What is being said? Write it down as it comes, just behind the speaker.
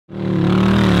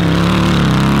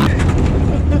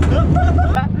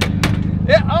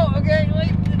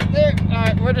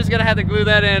to glue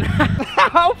that in.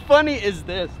 How funny is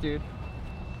this, dude?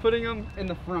 Putting them in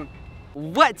the front.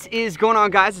 What is going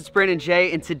on, guys? It's Brandon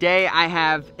J, and today I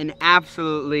have an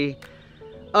absolutely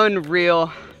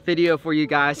unreal video for you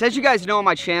guys. As you guys know on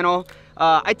my channel,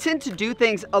 I tend to do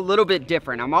things a little bit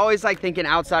different. I'm always like thinking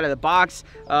outside of the box.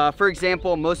 For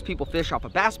example, most people fish off a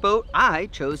bass boat. I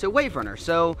chose a wave runner.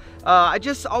 So I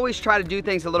just always try to do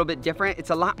things a little bit different. It's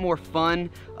a lot more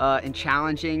fun and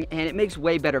challenging, and it makes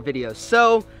way better videos.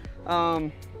 So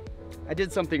I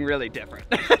did something really different.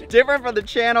 Different from the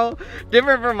channel,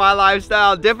 different from my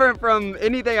lifestyle, different from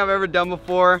anything I've ever done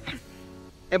before.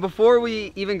 And before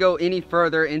we even go any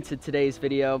further into today's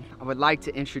video, I would like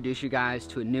to introduce you guys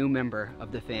to a new member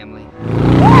of the family.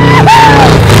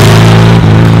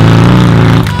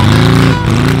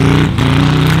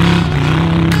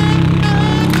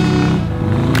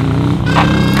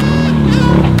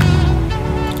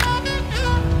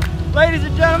 Ladies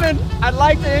and gentlemen, I'd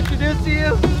like to introduce to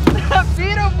you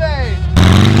Beetle Bay.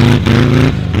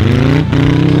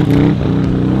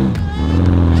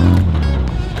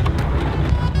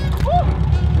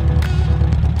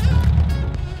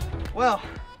 Well,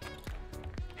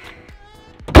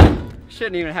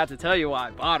 shouldn't even have to tell you why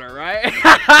I bought her, right?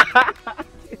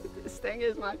 Dude, this thing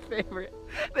is my favorite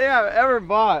thing I've ever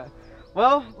bought.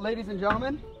 Well, ladies and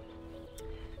gentlemen,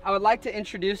 I would like to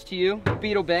introduce to you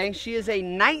Beetle Bay. She is a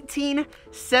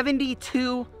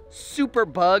 1972 Super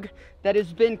Bug that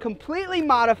has been completely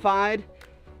modified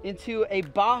into a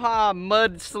Baja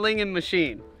mud slinging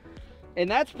machine. And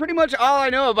that's pretty much all I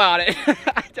know about it.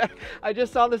 I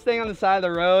just saw this thing on the side of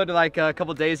the road like a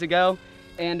couple days ago,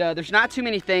 and there's not too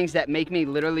many things that make me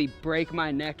literally break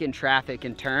my neck in traffic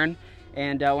and turn.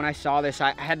 And when I saw this,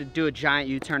 I had to do a giant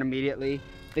U-turn immediately.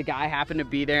 The guy happened to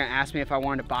be there and asked me if I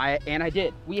wanted to buy it, and I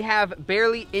did. We have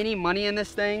barely any money in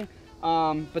this thing,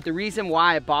 but the reason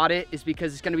why I bought it is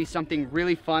because it's gonna be something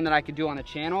really fun that I could do on the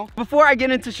channel. Before I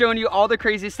get into showing you all the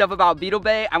crazy stuff about Beetle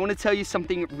Bay, I wanna tell you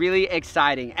something really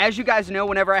exciting. As you guys know,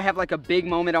 whenever I have like a big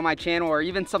moment on my channel or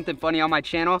even something funny on my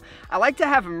channel, I like to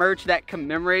have merch that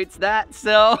commemorates that.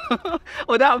 So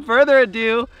without further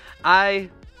ado,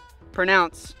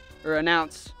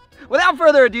 without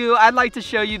further ado, I'd like to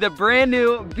show you the brand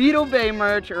new Beetle Bay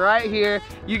merch right here.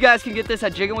 You guys can get this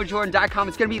at jigginwithjordan.com.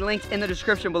 It's gonna be linked in the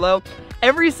description below.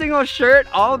 Every single shirt,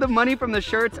 all the money from the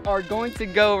shirts are going to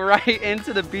go right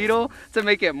into the Beetle to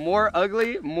make it more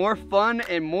ugly, more fun,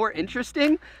 and more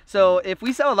interesting. So if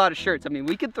we sell a lot of shirts, I mean,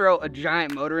 we could throw a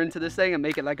giant motor into this thing and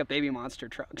make it like a baby monster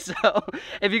truck. So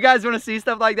if you guys wanna see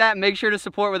stuff like that, make sure to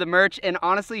support with the merch. And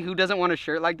honestly, who doesn't want a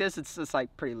shirt like this? It's just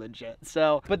like pretty legit.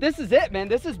 So, but this is it, man.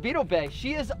 This is Beetle Bay.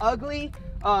 She is ugly,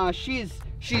 she's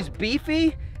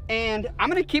beefy, and I'm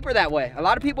gonna keep her that way. A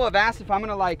lot of people have asked if I'm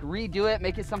gonna like redo it,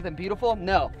 make it something beautiful.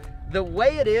 No, the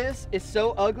way it is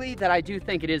so ugly that I do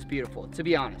think it is beautiful, to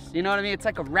be honest. You know what I mean? It's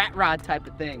like a rat rod type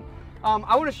of thing.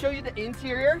 I wanna show you the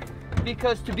interior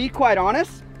because, to be quite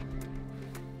honest,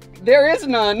 there is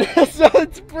none. So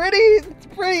it's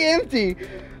pretty empty.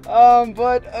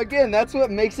 But again, that's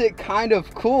what makes it kind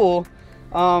of cool.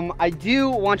 I do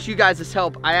want you guys'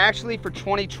 help. I actually, for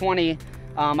 2020,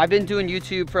 I've been doing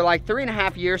YouTube for like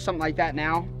 3.5 years, something like that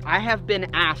now. I have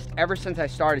been asked ever since I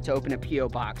started to open a P.O.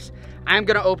 box. I'm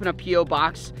gonna open a P.O.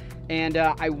 box, and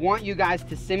I want you guys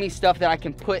to send me stuff that I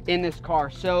can put in this car.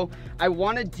 So I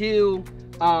wanna do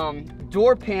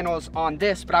door panels on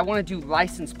this, but I wanna do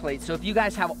license plates. So if you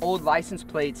guys have old license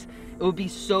plates, it would be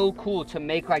so cool to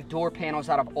make like door panels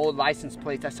out of old license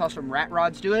plates. I saw some rat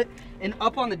rods do it. And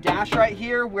up on the dash right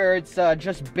here, where it's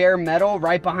just bare metal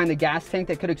right behind the gas tank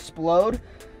that could explode,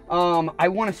 I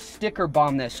want to sticker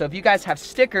bomb this. So if you guys have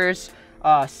stickers,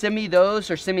 send me those,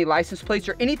 or send me license plates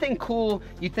or anything cool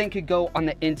you think could go on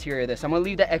the interior of this. I'm gonna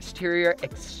leave the exterior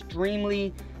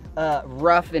extremely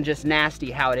rough and just nasty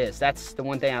how it is. That's the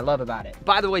one thing I love about it.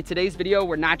 By the way, today's video,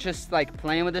 we're not just like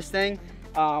playing with this thing.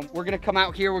 We're gonna come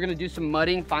out here, we're gonna do some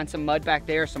mudding, find some mud back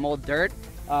there, some old dirt.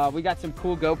 We got some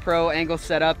cool GoPro angles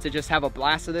set up to just have a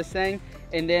blast of this thing.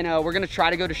 And then we're gonna try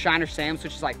to go to Shiner Sam's,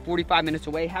 which is like 45 minutes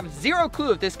away. Have zero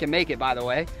clue if this can make it, by the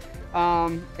way.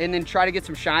 And then try to get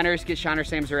some shiners, get Shiner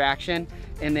Sam's reaction,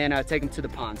 and then take them to the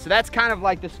pond. So that's kind of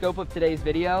like the scope of today's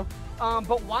video.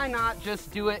 But why not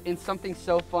just do it in something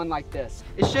so fun like this?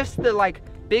 It's just the like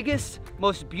biggest,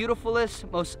 most beautifulest,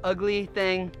 most ugly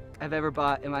thing I've ever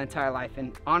bought in my entire life.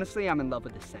 And honestly, I'm in love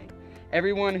with this thing.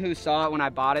 Everyone who saw it when I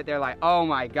bought it, they're like, oh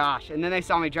my gosh. And then they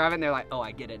saw me drive it and they're like, oh,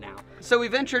 I get it now. So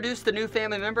we've introduced the new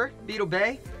family member, Beetle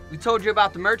Bay. We told you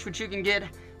about the merch, which you can get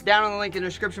down on the link in the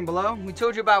description below. We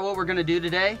told you about what we're gonna do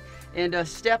today. And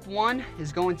step one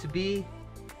is going to be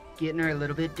getting her a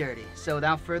little bit dirty. So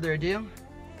without further ado,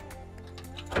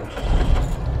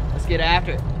 get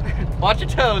after it. Watch your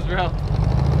toes, bro.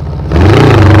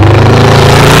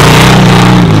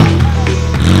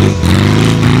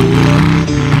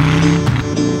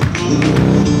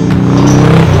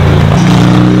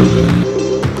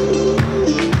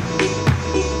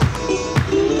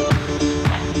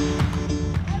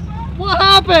 What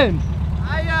happened?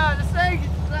 This thing,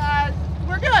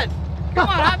 we're good. Come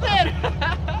on, hop in.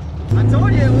 I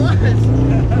told you it was.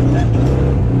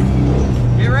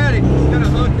 Get ready. It's gonna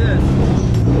hook this.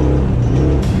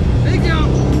 Big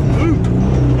jump.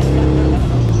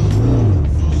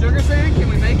 Sugar sand, can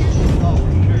we make it? Oh,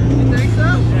 for sure. You think so?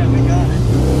 Yeah, we got it.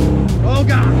 Oh,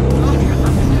 God. Oh, God.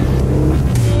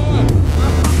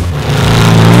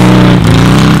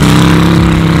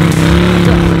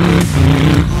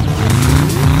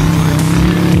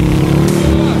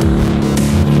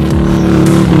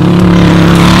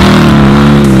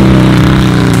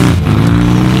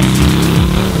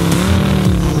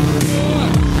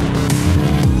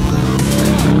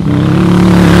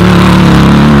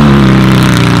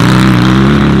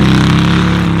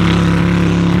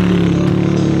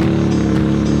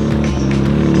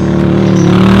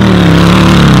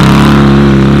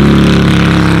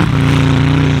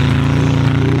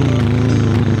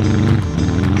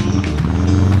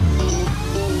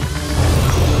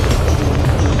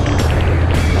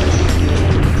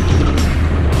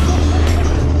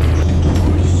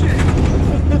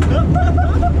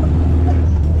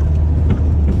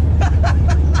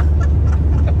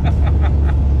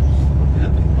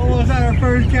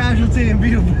 Casualty in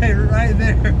Beetle Bay right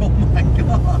there. Oh my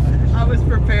gosh. I was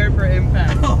prepared for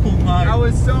impact. Oh my. I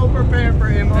was so prepared for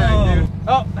impact, dude.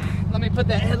 Oh, let me put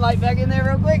that headlight back in there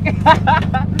real quick.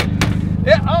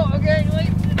 Yeah, oh, okay, wait,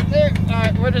 there. All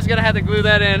right, we're just gonna have to glue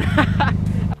that in.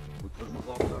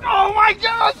 Oh my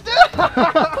gosh, dude!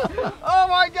 Oh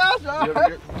my gosh!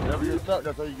 Whenever you're stuck,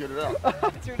 that's how you get it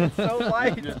out. Dude, it's so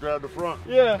light. You just grab the front.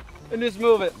 Yeah, and just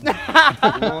move it.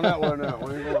 We're going that way now.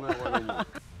 We ain't going that way anymore.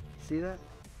 See that?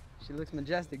 She looks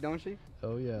majestic, don't she?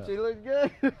 Oh yeah. She looks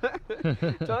good.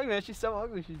 Tell you, man, she's so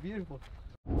ugly. She's beautiful.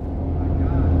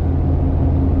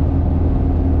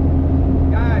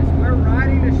 Guys, we're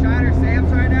riding to Shiner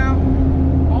Sam's right now.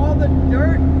 All the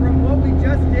dirt from what we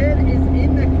just did is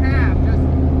in the cab, just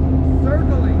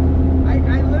circling.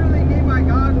 I literally need my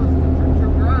goggles to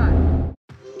dry.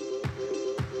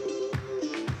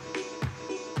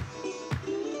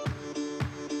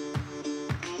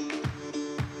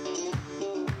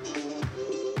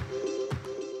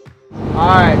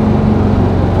 Alright,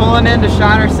 pulling into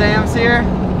Shiner Sam's here.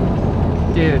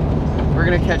 Dude, we're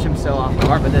gonna catch him so off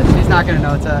guard with this. He's not gonna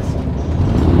know it's us.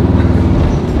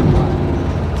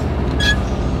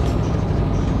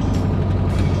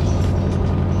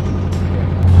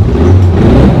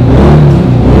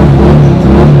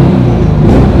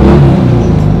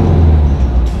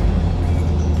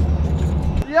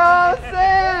 Yo,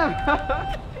 Sam!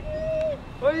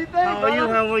 What do you think, How are you?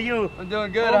 How are you? I'm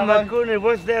doing good. Oh my goodness,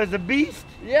 what's there? It's a beast?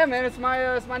 Yeah, man, it's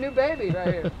my new baby right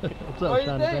here. What's up, What do you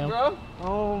Shiner think, Sam? bro?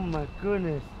 Oh my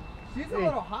goodness. She's a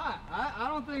little hot. I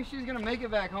don't think she's gonna make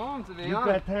it back home, to be You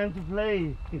honest. got time to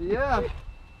play. Yeah.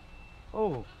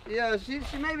 Oh, Yeah, she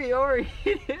may be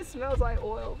overheated. It smells like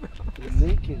oil, bro. you're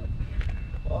naked.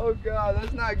 Oh God,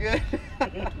 that's not good.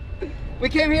 We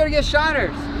came here to get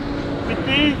shiners. With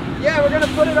these? Yeah, we're gonna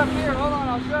put it up here. Hold on,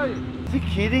 I'll show you. Is he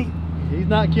kidding? He's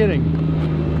not kidding.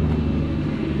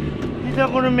 He's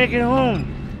not gonna make it home.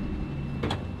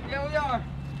 Yeah, we are.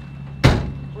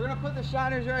 We're gonna put the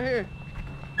shiners right here.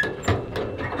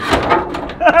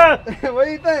 What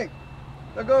do you think?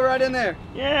 They'll go right in there.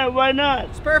 Yeah, why not?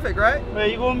 It's perfect, right? Well,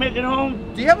 you gonna make it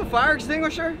home? Do you have a fire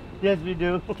extinguisher? Yes, we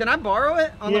do. Can I borrow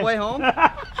it on the Yes. way home?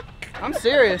 I'm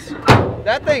serious.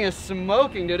 That thing is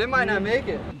smoking, dude. It might not make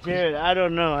it. Jared, I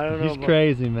don't know. He's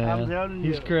crazy, man. I'm telling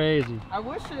He's you. crazy. I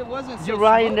wish it wasn't so You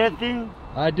riding smoky. that thing?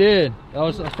 I did. I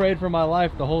was afraid for my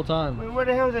life the whole time. Wait, where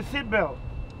the hell is the seatbelt?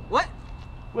 What?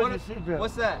 Where's What- the seatbelt?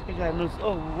 What's that? I got no.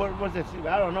 Oh, what's that seatbelt?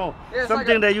 I don't know. Yeah, it's Something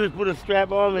like a- that you just put a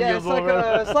strap on and Yeah, you it's go like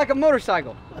around. it's like a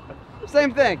motorcycle.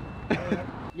 Same thing.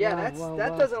 Yeah, Wow,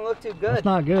 that wow. doesn't look too good. That's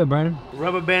not good, Brandon.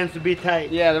 Rubber bands to be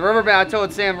tight. Yeah, the rubber band. I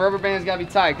told Sam rubber bands gotta be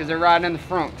tight because they're riding in the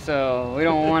front, so we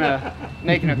don't want to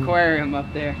make an aquarium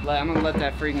up there. Like, I'm gonna let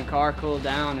that freaking car cool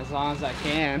down as long as I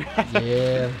can.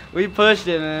 Yeah. We pushed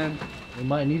it, man. We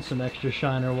might need some extra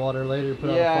Shiner water later to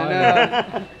put Yeah, out a I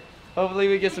fire. know. Hopefully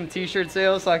we get some t-shirt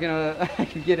sales so I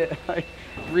can get it like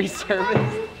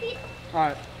resurfaced. All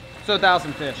right, so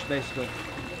 1,000 fish basically.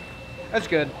 That's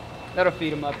good. That'll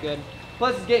feed them up good.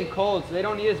 Plus it's getting cold, so they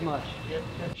don't eat as much.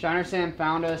 Shiner Sam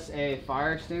found us a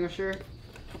fire extinguisher.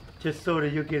 Just so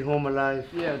that you get home alive.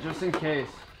 Yeah, just in case.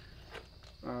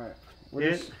 All right.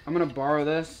 I'm gonna borrow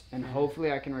this, and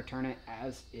hopefully I can return it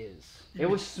as is. It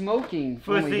was smoking.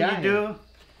 First thing you do,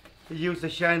 you use the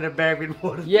shiner bag with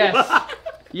water. Yes.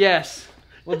 Yes.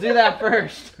 We'll do that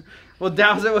first. We'll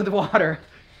douse it with water.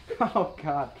 Oh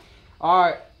God.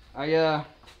 All right.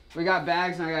 We got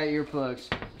bags and I got earplugs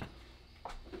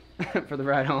for the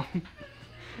ride home.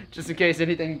 Just in case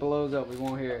anything blows up, we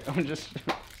won't hear it. I'll just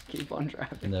keep on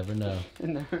driving. You never know. You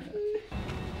never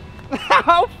know.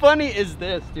 How funny is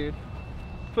this, dude?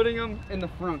 Putting them in the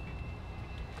front.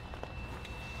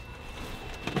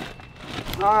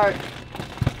 All right.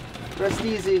 Rest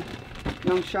easy,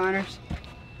 young shiners.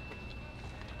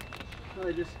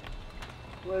 I just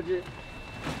wedge it.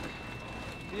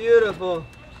 Beautiful.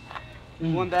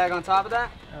 One bag on top of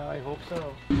that? I hope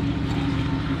so.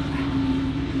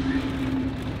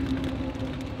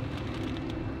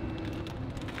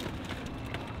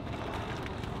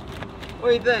 What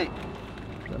do you think?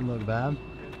 Doesn't look bad.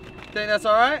 Think that's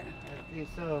all right? I think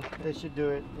so. They should do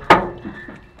it.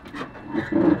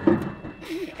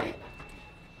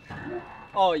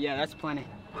 Oh yeah, that's plenty.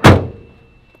 All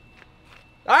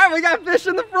right, we got fish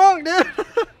in the front, dude.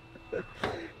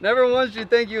 Never once did you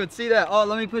think you would see that. Oh,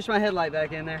 let me push my headlight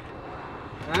back in there.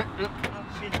 All right.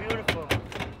 She's beautiful.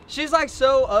 She's like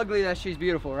so ugly that she's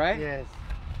beautiful, right? Yes.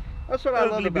 That's what I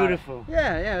love about beautiful. it.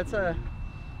 Yeah, it's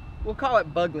we'll call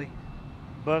it bugly.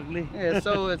 Bugly? Yeah,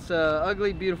 so it's a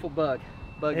ugly, beautiful bug.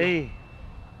 Bugly. Hey,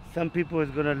 some people is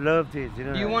gonna love this, you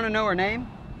know. Do you want to know her name?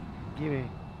 Give me.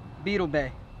 Beetle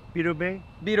Bay. Beetle Bay?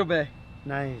 Beetle Bay.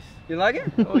 Nice. You like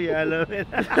it? Oh yeah, I love it.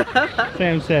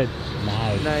 Sam said,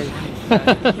 nice. Nice.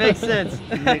 Makes sense.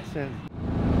 Makes sense. I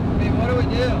mean, what do we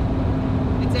do?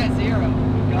 It's at 0.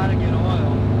 We gotta get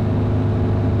oil.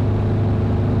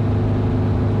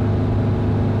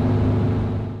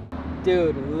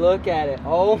 Dude, look at it.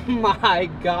 Oh my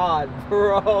God,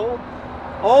 bro.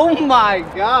 Oh my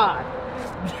God.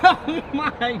 Oh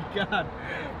my God.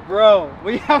 Bro,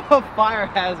 we have a fire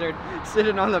hazard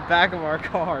sitting on the back of our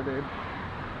car, dude.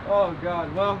 Oh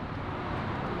God, well.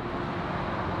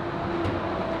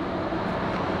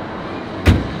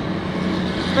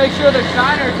 Let's make sure the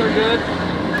shiners are good.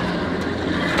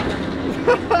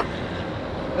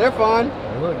 They're fine.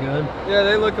 They look good. Yeah,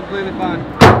 they look completely fine.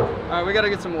 All right, we gotta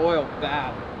get some oil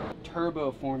bad.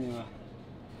 Turbo formula.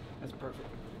 That's perfect.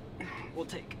 We'll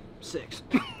take 6.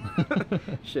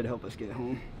 Should help us get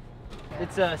home.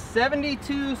 It's a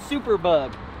 72 Super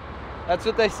Bug. That's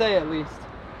what they say, at least.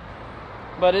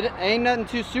 But it ain't nothing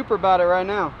too super about it right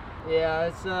now. Yeah,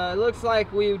 it's it looks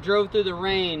like we drove through the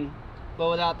rain, but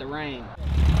without the rain.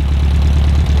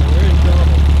 Yeah, we're in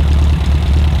trouble.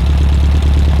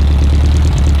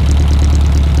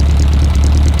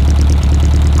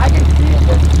 I can see it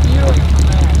just spewing from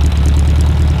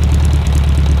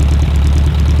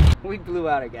there. We blew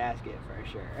out a gasket for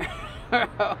sure.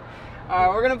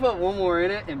 Alright, we're gonna put one more in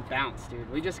it and bounce,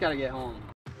 dude. We just gotta get home.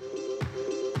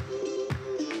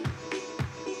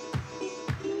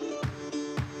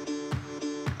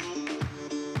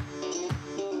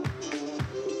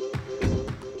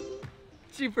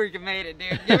 She freaking made it,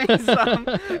 dude. Give me some.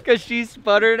 Because she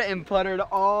sputtered and puttered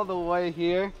all the way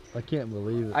here. I can't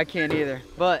believe it. I can't either.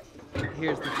 But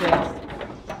here's the test.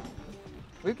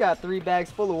 We've got 3 bags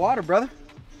full of water, brother.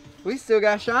 We still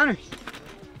got shiners.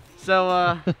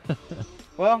 So,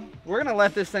 well, we're gonna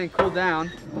let this thing cool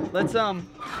down. Let's,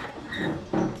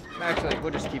 actually, we'll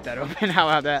just keep that open. How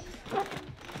about that?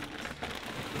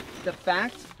 The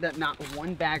fact that not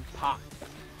one bag popped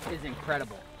is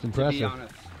incredible. It's impressive. To be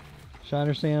honest.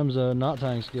 Shiner Sam's knot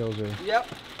tying skills are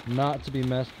not to be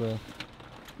messed with.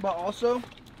 But also,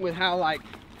 with how, like,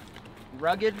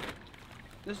 rugged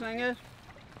this thing is,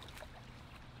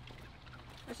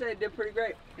 I say it did pretty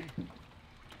great.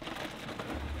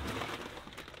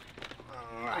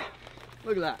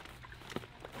 Look at that.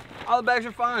 All the bags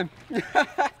are fine.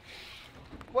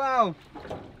 Wow.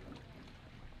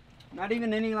 Not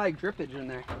even any like drippage in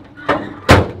there.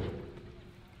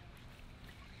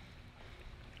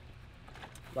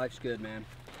 Life's good, man.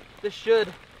 This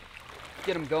should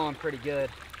get them going pretty good.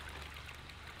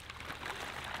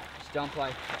 Just dump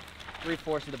like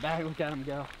 3/4 of the bag. Look at them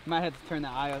go. Might have to turn the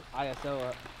ISO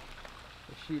up.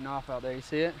 They're shooting off out there. You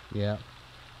see it? Yeah.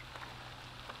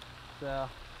 So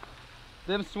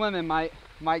them swimming might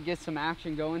get some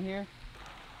action going here.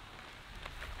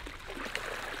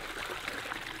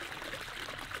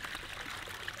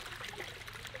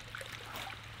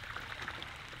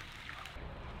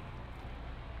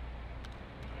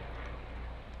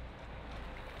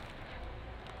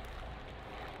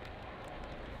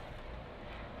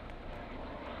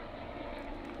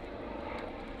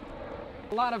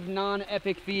 A lot of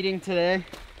non-epic feeding today,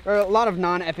 or a lot of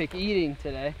non-epic eating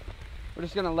today. We're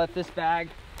just gonna let this bag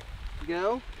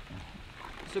go.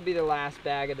 This will be the last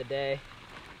bag of the day.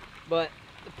 But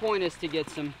the point is to get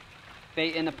some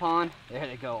bait in the pond. There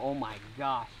they go. Oh my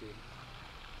gosh, dude.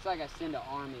 It's like I send an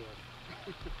army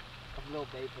of little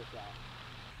bait fish out.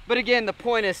 But again, the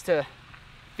point is to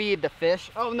feed the fish.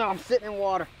 Oh no, I'm sitting in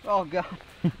water. Oh God.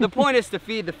 The point is to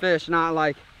feed the fish, not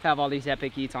like have all these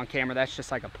epic eats on camera. That's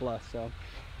just like a plus. So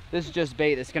this is just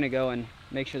bait that's gonna go and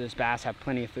make sure this bass have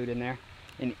plenty of food in there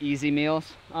and easy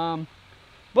meals.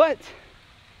 But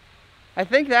I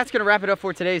think that's gonna wrap it up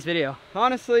for today's video.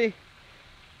 Honestly,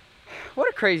 what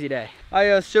a crazy day.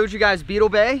 I showed you guys Beetle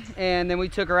Bay, and then we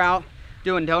took her out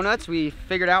doing donuts. We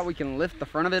figured out we can lift the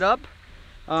front of it up.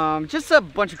 Just a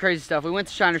bunch of crazy stuff. We went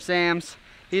to Shiner Sam's.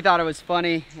 He thought it was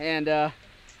funny, and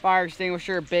fire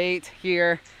extinguisher, bait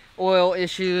here, oil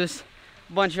issues,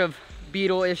 a bunch of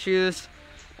beetle issues.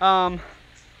 But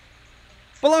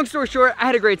long story short, I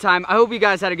had a great time. I hope you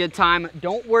guys had a good time.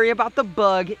 Don't worry about the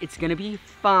bug. It's gonna be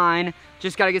fine.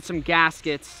 Just gotta get some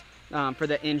gaskets for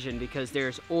the engine because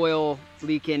there's oil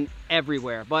leaking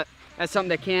everywhere. But that's something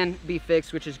that can be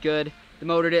fixed, which is good. The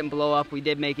motor didn't blow up. We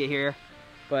did make it here,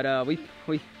 but we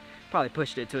probably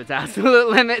pushed it to its absolute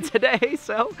limit today.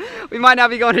 So we might not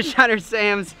be going to Shiner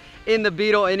Sam's in the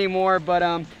Beetle anymore. But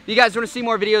if you guys want to see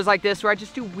more videos like this where I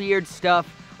just do weird stuff,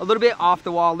 a little bit off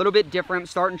the wall, a little bit different,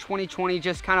 starting 2020,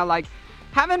 just kind of like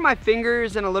having my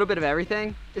fingers in a little bit of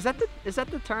everything. Is that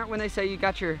the term when they say you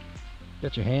got your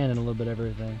hand in a little bit of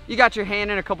everything? You got your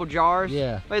hand in a couple jars?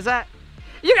 Yeah. What is that?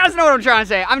 You guys know what I'm trying to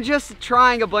say. I'm just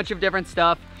trying a bunch of different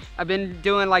stuff. I've been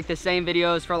doing like the same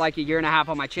videos for like a year and a half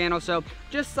on my channel. So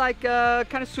just like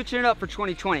kind of switching it up for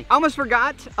 2020. I almost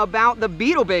forgot about the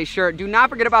Beetle Bay shirt. Do not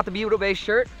forget about the Beetle Bay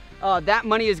shirt. That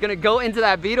money is gonna go into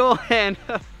that Beetle, and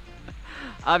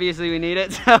obviously we need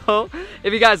it. So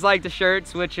if you guys like the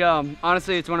shirts, which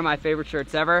honestly it's one of my favorite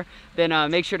shirts ever,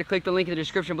 then make sure to click the link in the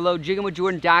description below,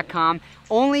 jigginwithjordan.com.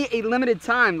 Only a limited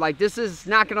time. Like, this is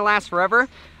not gonna last forever.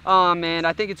 And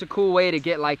I think it's a cool way to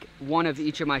get like one of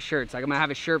each of my shirts. Like, I'm gonna have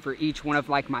a shirt for each one of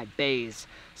like my bays.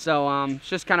 So it's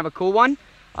just kind of a cool one.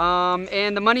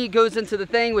 And the money goes into the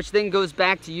thing, which then goes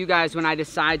back to you guys when I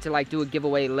decide to like do a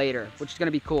giveaway later, which is gonna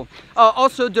be cool.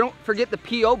 Also, don't forget the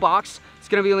P.O. box. It's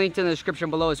gonna be linked in the description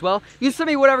below as well. You can send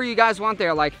me whatever you guys want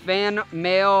there, like fan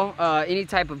mail, any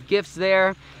type of gifts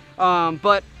there.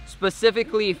 But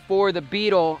specifically for the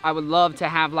Beetle, I would love to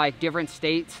have like different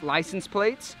states license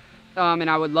plates. And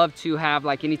I would love to have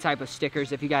like any type of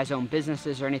stickers if you guys own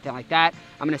businesses or anything like that.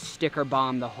 I'm gonna sticker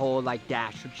bomb the whole like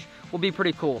dash, which will be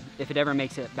pretty cool if it ever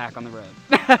makes it back on the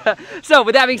road. So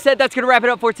with that being said, that's gonna wrap it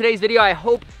up for today's video. I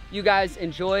hope you guys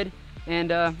enjoyed,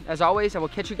 and as always, I will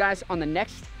catch you guys on the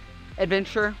next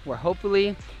adventure where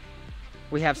hopefully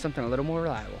we have something a little more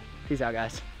reliable. Peace out,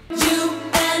 guys. You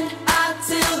and I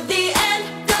till the